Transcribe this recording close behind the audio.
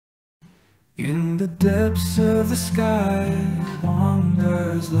In the depths of the sky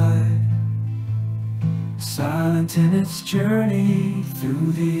wanders light, silent in its journey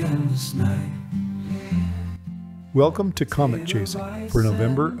through the endless night. Welcome to Comet Chasing for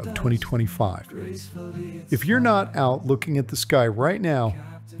November of 2025. If you're not out looking at the sky right now,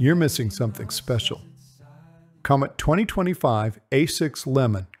 you're missing something special. Comet 2025 A6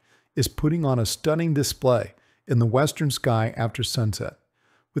 Lemmon is putting on a stunning display in the western sky after sunset,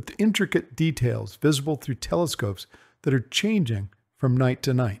 with intricate details visible through telescopes that are changing from night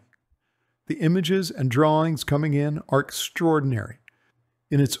to night. The images and drawings coming in are extraordinary.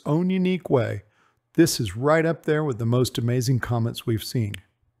 In its own unique way, this is right up there with the most amazing comets we've seen.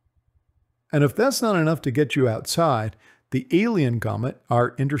 And if that's not enough to get you outside, the alien comet,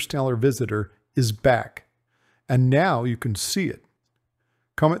 our interstellar visitor, is back. And now you can see it.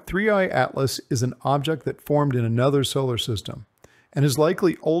 Comet 3I Atlas is an object that formed in another solar system and is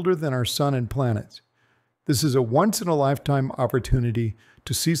likely older than our sun and planets. This is a once-in-a-lifetime opportunity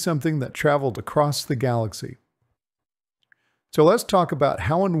to see something that traveled across the galaxy. So let's talk about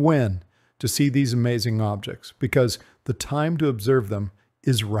how and when to see these amazing objects, because the time to observe them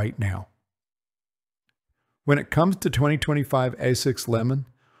is right now. When it comes to 2025 A6 Lemmon,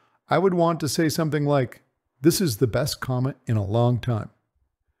 I would want to say something like, this is the best comet in a long time.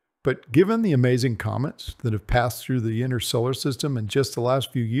 But given the amazing comets that have passed through the inner solar system in just the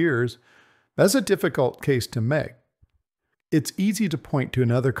last few years, that's a difficult case to make. It's easy to point to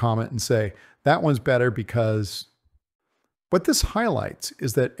another comet and say, that one's better because... What this highlights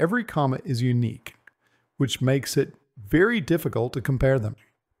is that every comet is unique, which makes it very difficult to compare them.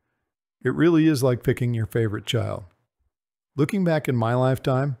 It really is like picking your favorite child. Looking back in my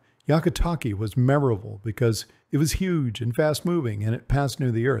lifetime, Yakutaki was memorable because it was huge and fast-moving and it passed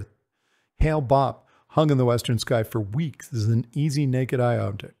near the Earth. Hale-Bopp hung in the western sky for weeks as an easy naked-eye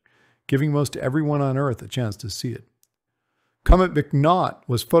object, giving most everyone on Earth a chance to see it. Comet McNaught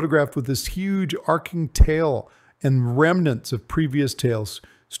was photographed with this huge arcing tail and remnants of previous tails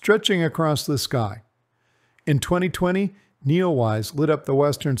stretching across the sky. In 2020, Neowise lit up the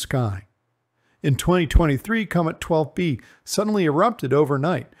western sky. In 2023, Comet 12B suddenly erupted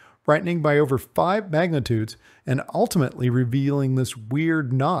overnight, brightening by over 5 magnitudes and ultimately revealing this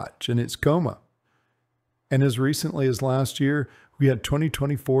weird notch in its coma. And as recently as last year, we had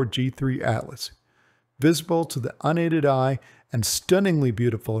 2024 G3 Atlas, visible to the unaided eye and stunningly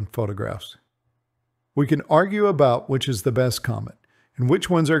beautiful in photographs. We can argue about which is the best comet, and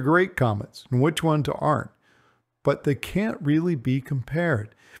which ones are great comets, and which ones aren't, but they can't really be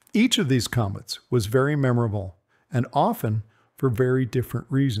compared. Each of these comets was very memorable, and often for very different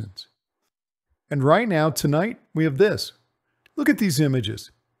reasons. And right now, tonight, we have this. Look at these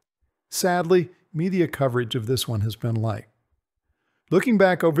images. Sadly, media coverage of this one has been light. Looking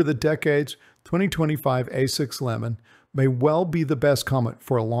back over the decades, 2025 A6 Lemmon may well be the best comet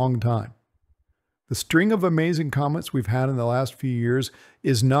for a long time. The string of amazing comets we've had in the last few years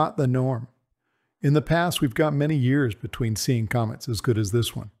is not the norm. In the past, we've got many years between seeing comets as good as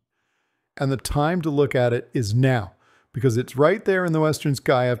this one. And the time to look at it is now, because it's right there in the western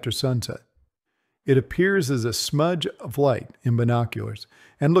sky after sunset. It appears as a smudge of light in binoculars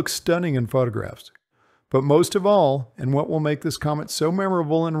and looks stunning in photographs. But most of all, and what will make this comet so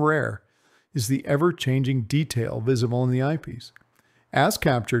memorable and rare, is the ever-changing detail visible in the eyepiece, as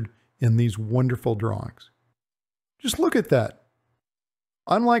captured in these wonderful drawings. Just look at that.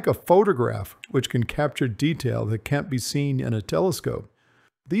 Unlike a photograph, which can capture detail that can't be seen in a telescope,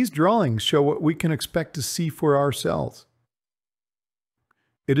 these drawings show what we can expect to see for ourselves.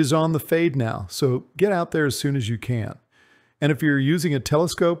 It is on the fade now, so get out there as soon as you can. And if you're using a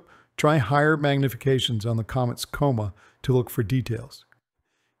telescope, try higher magnifications on the comet's coma to look for details.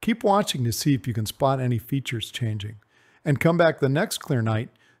 Keep watching to see if you can spot any features changing, and come back the next clear night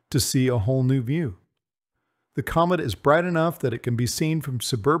to see a whole new view. The comet is bright enough that it can be seen from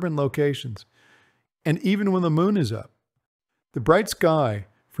suburban locations, and even when the moon is up. The bright sky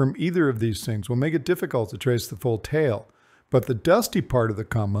from either of these things will make it difficult to trace the full tail, but the dusty part of the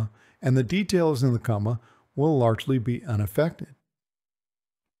coma and the details in the coma will largely be unaffected.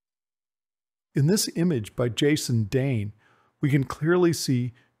 In this image by Jason Dane, we can clearly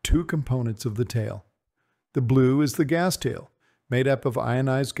see two components of the tail. The blue is the gas tail, made up of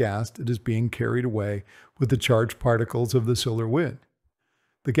ionized gas that is being carried away with the charged particles of the solar wind.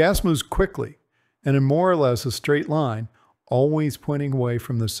 The gas moves quickly and in more or less a straight line, always pointing away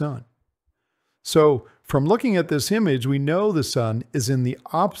from the sun. So, from looking at this image, we know the sun is in the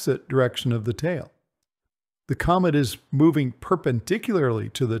opposite direction of the tail. The comet is moving perpendicularly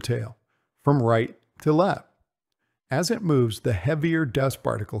to the tail, from right to left. As it moves, the heavier dust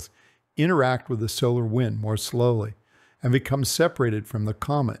particles interact with the solar wind more slowly and become separated from the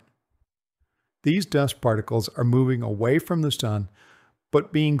comet. These dust particles are moving away from the sun,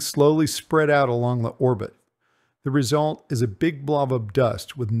 but being slowly spread out along the orbit. The result is a big blob of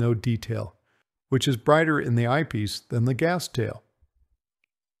dust with no detail, which is brighter in the eyepiece than the gas tail.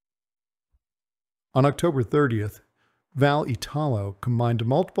 On October 30th, Val Italo combined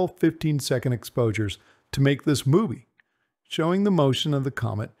multiple 15-second exposures to make this movie, showing the motion of the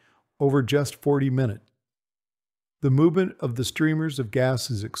comet over just 40 minutes. The movement of the streamers of gas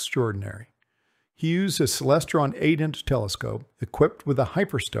is extraordinary. He used a Celestron 8-inch telescope equipped with a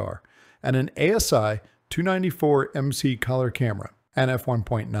hyperstar and an ASI 294 MC color camera and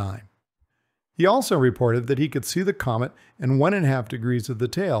f1.9. He also reported that he could see the comet in 1.5 degrees of the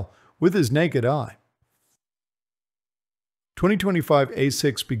tail with his naked eye. 2025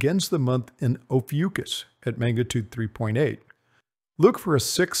 A6 begins the month in Ophiuchus at magnitude 3.8. Look for a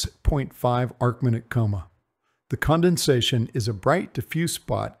 6.5 arc-minute coma. The condensation is a bright diffuse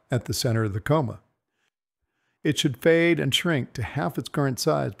spot at the center of the coma. It should fade and shrink to half its current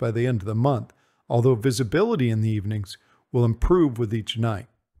size by the end of the month, although visibility in the evenings will improve with each night.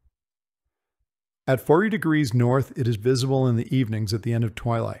 At 40 degrees north, it is visible in the evenings at the end of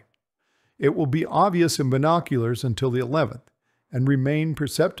twilight. It will be obvious in binoculars until the 11th and remain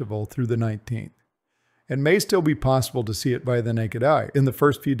perceptible through the 19th. It may still be possible to see it by the naked eye in the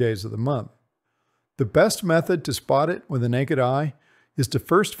first few days of the month. The best method to spot it with the naked eye is to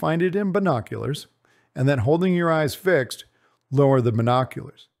first find it in binoculars and then, holding your eyes fixed, lower the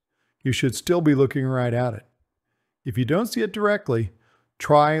binoculars. You should still be looking right at it. If you don't see it directly,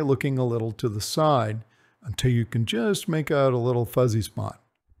 try looking a little to the side until you can just make out a little fuzzy spot.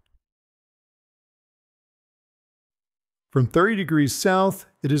 From 30 degrees south,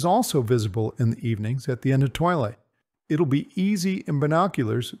 it is also visible in the evenings at the end of twilight. It'll be easy in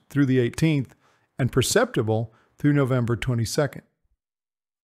binoculars through the 18th and perceptible through November 22nd.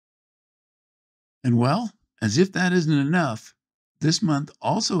 And well, as if that isn't enough, this month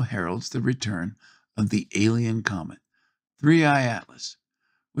also heralds the return of the alien comet, 3I Atlas,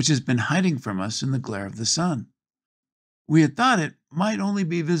 which has been hiding from us in the glare of the sun. We had thought it might only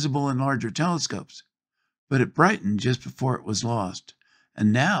be visible in larger telescopes, but it brightened just before it was lost,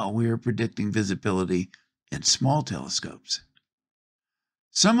 and now we are predicting visibility in small telescopes.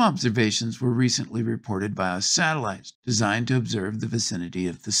 Some observations were recently reported by satellites designed to observe the vicinity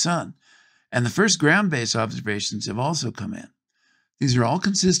of the sun, and the first ground-based observations have also come in. These are all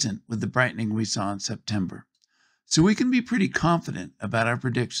consistent with the brightening we saw in September, so we can be pretty confident about our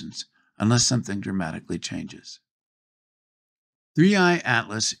predictions unless something dramatically changes. 3I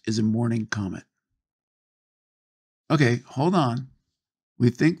Atlas is a morning comet. Okay, hold on. We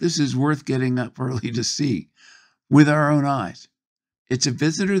think this is worth getting up early to see with our own eyes. It's a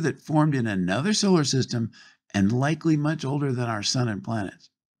visitor that formed in another solar system and likely much older than our sun and planets.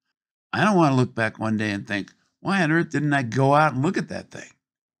 I don't want to look back one day and think, why on earth didn't I go out and look at that thing?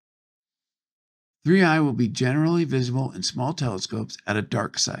 3I will be generally visible in small telescopes at a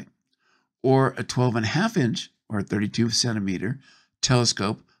dark site, or a 12.5-inch or 32-centimeter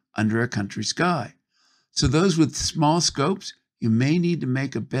telescope under a country sky. So those with small scopes, you may need to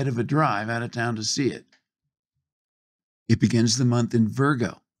make a bit of a drive out of town to see it. It begins the month in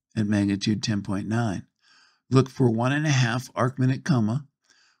Virgo at magnitude 10.9. Look for 1.5 arc-minute coma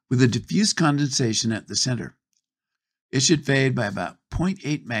with a diffuse condensation at the center. It should fade by about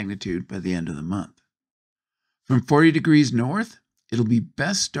 0.8 magnitude by the end of the month. From 40 degrees north, it'll be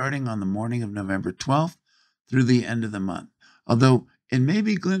best starting on the morning of November 12th through the end of the month, although it may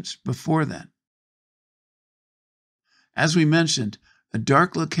be glimpsed before then. As we mentioned, a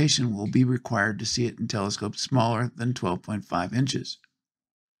dark location will be required to see it in telescopes smaller than 12.5 inches.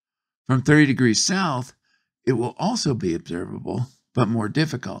 From 30 degrees south, it will also be observable, but more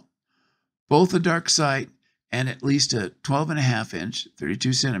difficult. Both a dark site and at least a 12.5-inch,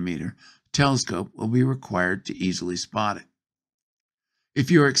 32-centimeter telescope will be required to easily spot it. If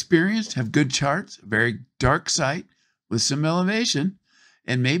you are experienced, have good charts, a very dark site with some elevation,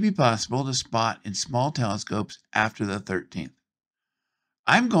 it may be possible to spot in small telescopes after the 13th.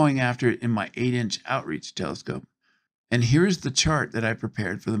 I'm going after it in my 8-inch outreach telescope, and here is the chart that I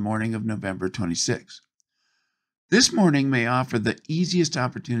prepared for the morning of November 26. This morning may offer the easiest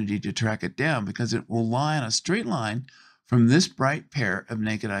opportunity to track it down because it will lie on a straight line from this bright pair of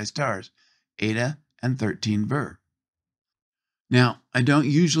naked eye stars, Eta and 13 Ver. Now, I don't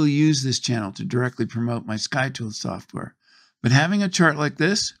usually use this channel to directly promote my SkyTool software, but having a chart like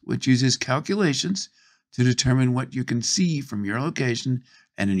this, which uses calculations to determine what you can see from your location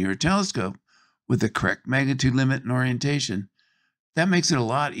and in your telescope with the correct magnitude limit and orientation, That makes it a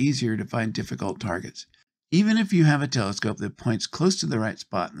lot easier to find difficult targets, even if you have a telescope that points close to the right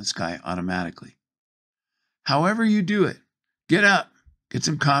spot in the sky automatically. However you do it, get up, get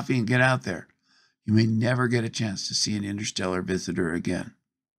some coffee, and get out there. You may never get a chance to see an interstellar visitor again.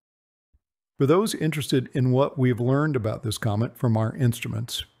 For those interested in what we've learned about this comet from our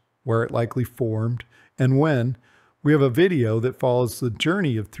instruments, where it likely formed, and when, we have a video that follows the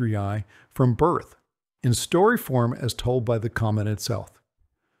journey of 3i from birth, in story form as told by the comet itself.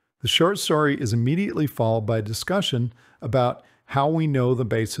 The short story is immediately followed by a discussion about how we know the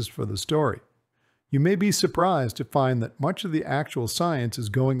basis for the story. You may be surprised to find that much of the actual science is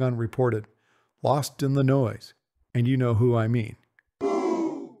going unreported, lost in the noise, and you know who I mean.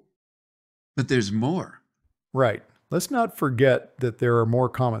 But there's more. Right. Let's not forget that there are more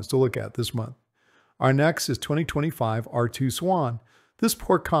comets to look at this month. Our next is 2025 R2 SWAN. This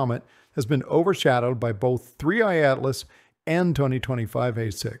poor comet has been overshadowed by both 3i Atlas and 2025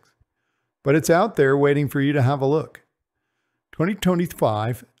 A6. But it's out there waiting for you to have a look.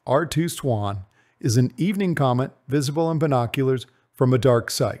 2025 R2 SWAN is an evening comet visible in binoculars from a dark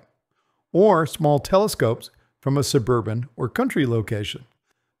site, or small telescopes from a suburban or country location.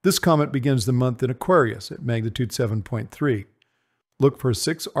 This comet begins the month in Aquarius at magnitude 7.3. Look for a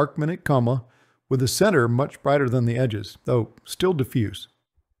 6 arc-minute coma with the center much brighter than the edges, though still diffuse.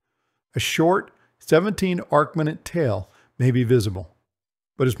 A short 17 arc-minute tail may be visible,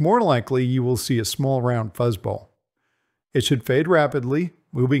 but it's more likely you will see a small round fuzzball. It should fade rapidly,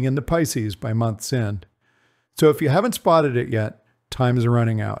 moving into Pisces by month's end. So if you haven't spotted it yet, time is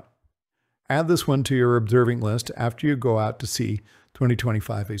running out. Add this one to your observing list after you go out to see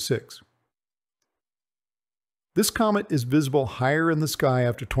 2025 A6. This comet is visible higher in the sky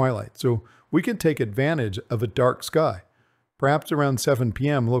after twilight, so we can take advantage of a dark sky, perhaps around 7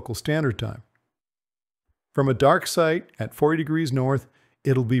 p.m. local standard time. From a dark site at 40 degrees north,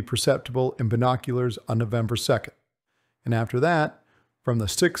 it'll be perceptible in binoculars on November 2nd, and after that, from the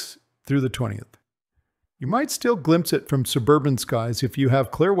 6th through the 20th. You might still glimpse it from suburban skies if you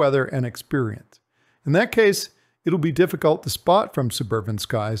have clear weather and experience. In that case, it'll be difficult to spot from suburban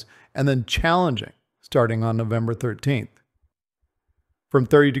skies and then challenging starting on November 13th. From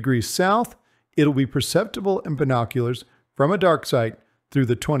 30 degrees south, it'll be perceptible in binoculars from a dark site through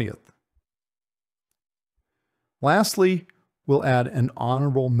the 20th. Lastly, we'll add an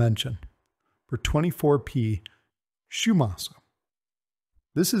honorable mention for 24P Schaumasse.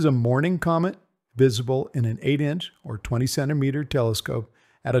 This is a morning comet visible in an 8-inch or 20-centimeter telescope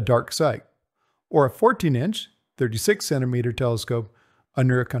at a dark site, or a 14-inch, 36-centimeter telescope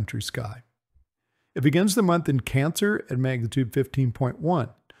under a country sky. It begins the month in Cancer at magnitude 15.1.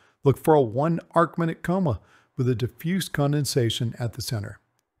 Look for a 1 arc-minute coma with a diffuse condensation at the center.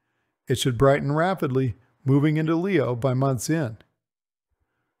 It should brighten rapidly, moving into Leo by month's end.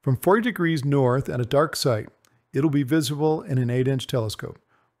 From 40 degrees north at a dark site, it'll be visible in an 8-inch telescope,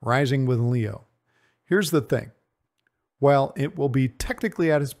 rising with Leo. Here's the thing. While it will be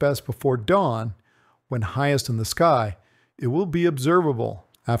technically at its best before dawn, when highest in the sky, it will be observable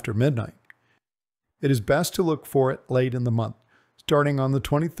after midnight. It is best to look for it late in the month, starting on the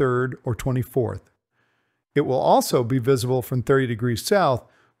 23rd or 24th. It will also be visible from 30 degrees south,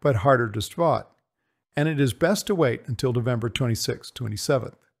 but harder to spot. And it is best to wait until November 26th,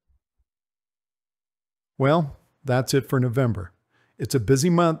 27th. Well, that's it for November. It's a busy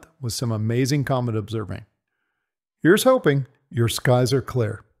month with some amazing comet observing. Here's hoping your skies are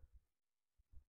clear.